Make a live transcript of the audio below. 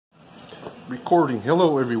Recording.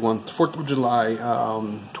 Hello everyone. 4th of July,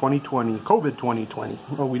 2020. COVID 2020.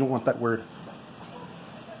 Oh, we don't want that word.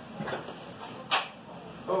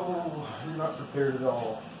 Oh, you're not prepared at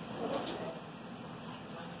all.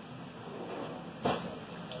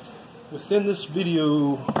 Within this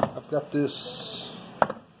video, I've got this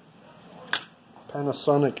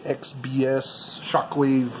Panasonic XBS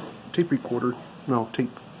shockwave tape recorder. No,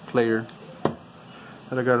 tape player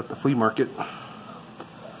that I got at the flea market.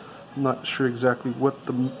 I'm not sure exactly what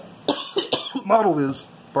the model is,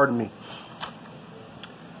 pardon me.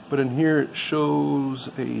 But in here it shows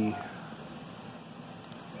a,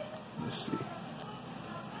 let's see,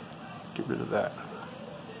 get rid of that.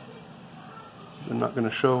 I'm not going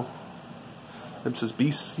to show. It says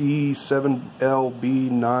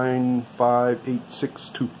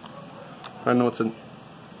BC7LB95862. I know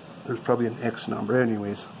there's probably an X number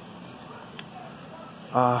anyways.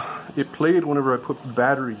 It played whenever I put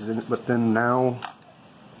batteries in it, but then now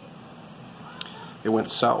it went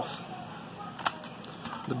south.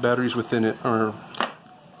 The batteries within it, or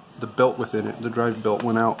the belt within it, the drive belt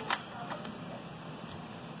went out.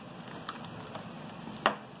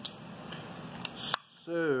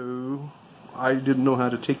 So I didn't know how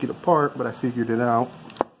to take it apart, but I figured it out.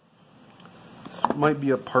 This might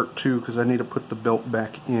be a part 2 because I need to put the belt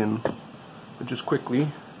back in. But just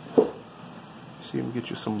quickly, see if we get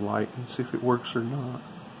you some light and see if it works or not.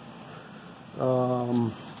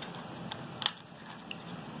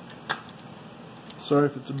 Sorry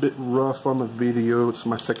if it's a bit rough on the video. It's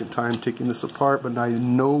my second time taking this apart, but I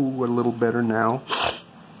know a little better now.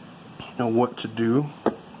 Know what to do.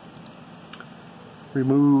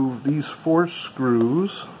 Remove these 4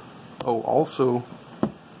 screws. Oh, also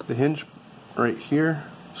the hinge right here,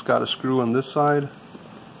 it's got a screw on this side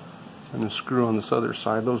and a screw on this other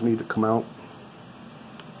side. Those need to come out.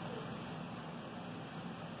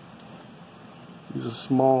 Use a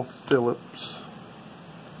small Phillips.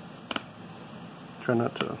 Try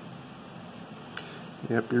not to.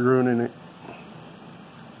 Yep, you're ruining it.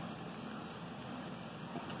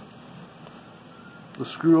 The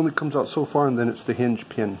screw only comes out so far, and then it's the hinge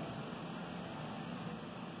pin.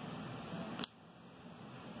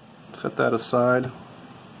 Set that aside.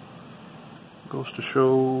 Goes to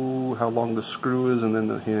show how long the screw is, and then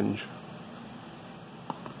the hinge.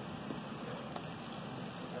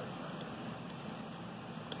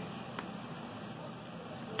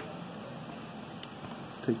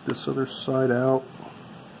 Take this other side out.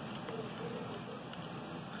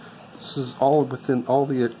 This is all within, all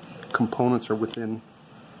the components are within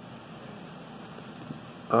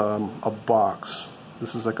a box.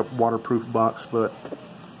 This is like a waterproof box, but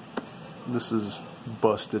this is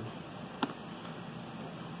busted.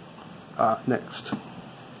 Next,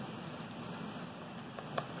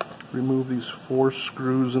 remove these 4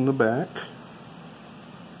 screws in the back.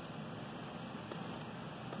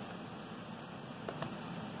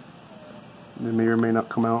 They may or may not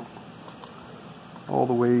come out all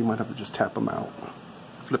the way. You might have to just tap them out.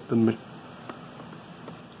 Flip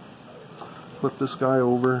this guy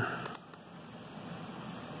over.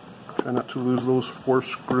 Try not to lose those 4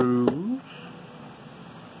 screws.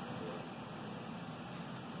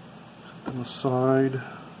 Set them aside.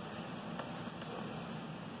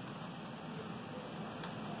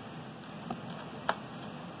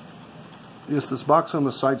 Yes, this box on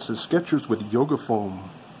the side says Skechers with yoga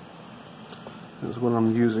foam. Is what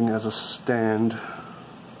I'm using as a stand.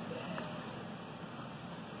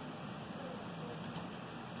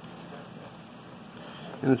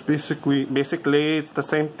 And it's basically it's the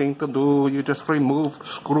same thing to do. You just remove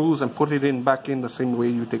screws and put it in back in the same way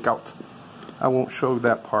you take out. I won't show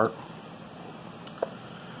that part.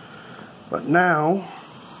 But now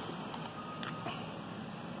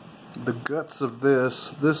the guts of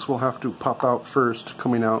this will have to pop out first,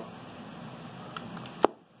 coming out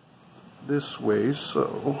this way,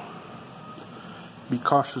 so be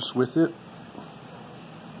cautious with it.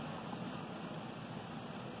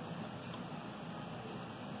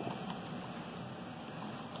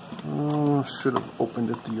 Should have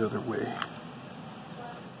opened it the other way.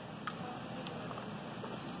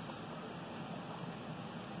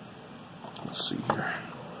 Let's see here.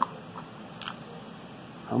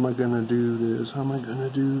 How am I gonna do this? How am I gonna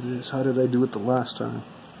do this? How did I do it the last time?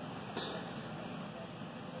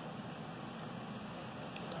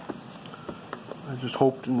 I just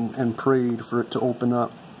hoped and prayed for it to open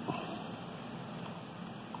up.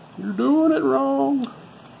 You're doing it wrong.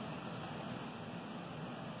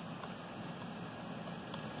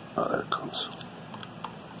 Oh, there it comes.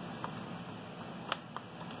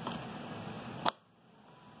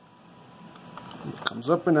 It comes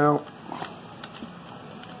up and out.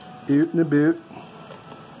 out and about.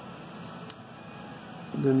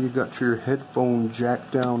 Then you got your headphone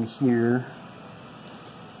jack down here.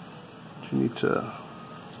 You need to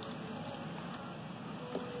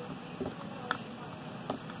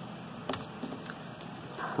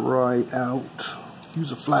pry out.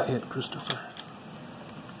 Use a flathead, Christopher.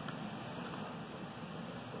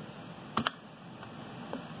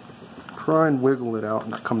 Try and wiggle it out,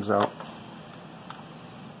 and that comes out.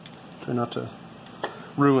 Try not to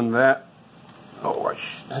ruin that. Oh,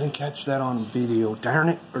 I didn't catch that on video. Darn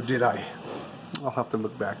it, or did I? I'll have to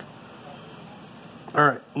look back.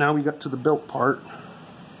 Alright, now we got to the belt part.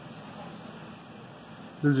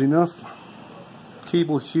 There's enough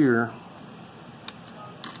cable here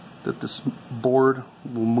that this board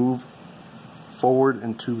will move forward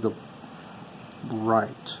and to the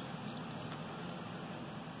right.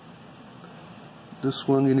 This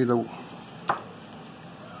one you need to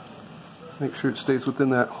make sure it stays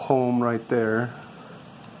within that home right there.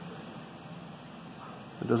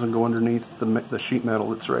 It doesn't go underneath the sheet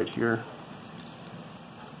metal that's right here.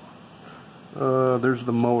 There's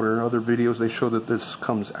the motor. Other videos they show that this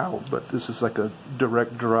comes out, but this is like a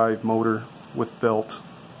direct drive motor with belt.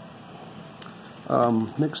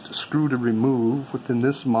 Next screw to remove within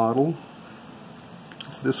this model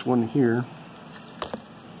is this one here.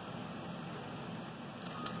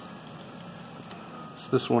 It's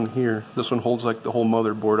this one here. This one holds like the whole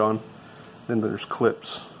motherboard on. Then there's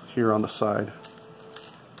clips here on the side.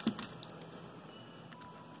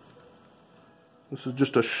 This is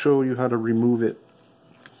just to show you how to remove it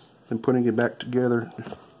and putting it back together.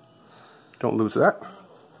 Don't lose that.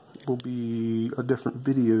 It will be a different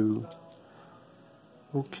video.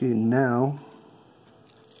 Okay, now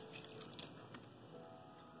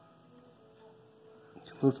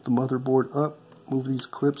lift the motherboard up, move these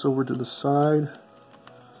clips over to the side.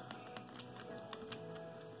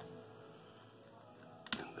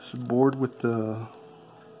 This board with the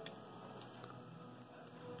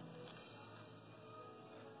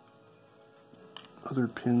other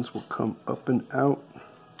pins will come up and out.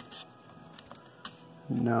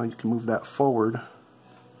 Now you can move that forward.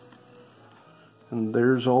 And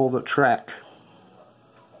there's all the track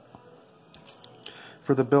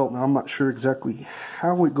for the belt. Now I'm not sure exactly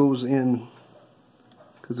how it goes in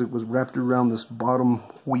because it was wrapped around this bottom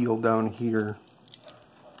wheel down here.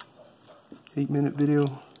 8-minute video.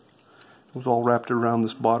 It was all wrapped around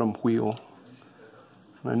this bottom wheel.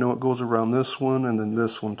 And I know it goes around this one and then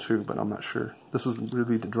this one too, but I'm not sure. This is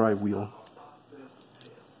really the drive wheel.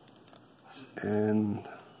 And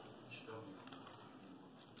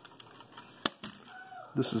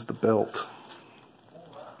this is the belt.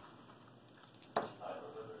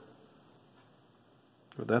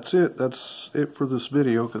 But that's it. That's it for this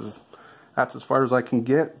video, because that's as far as I can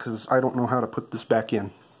get, because I don't know how to put this back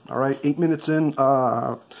in. Alright, 8 minutes in.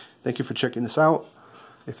 Thank you for checking this out.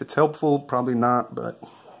 If it's helpful, probably not, but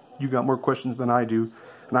you got more questions than I do.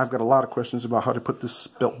 And I've got a lot of questions about how to put this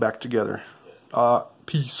belt back together.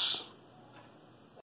 Peace.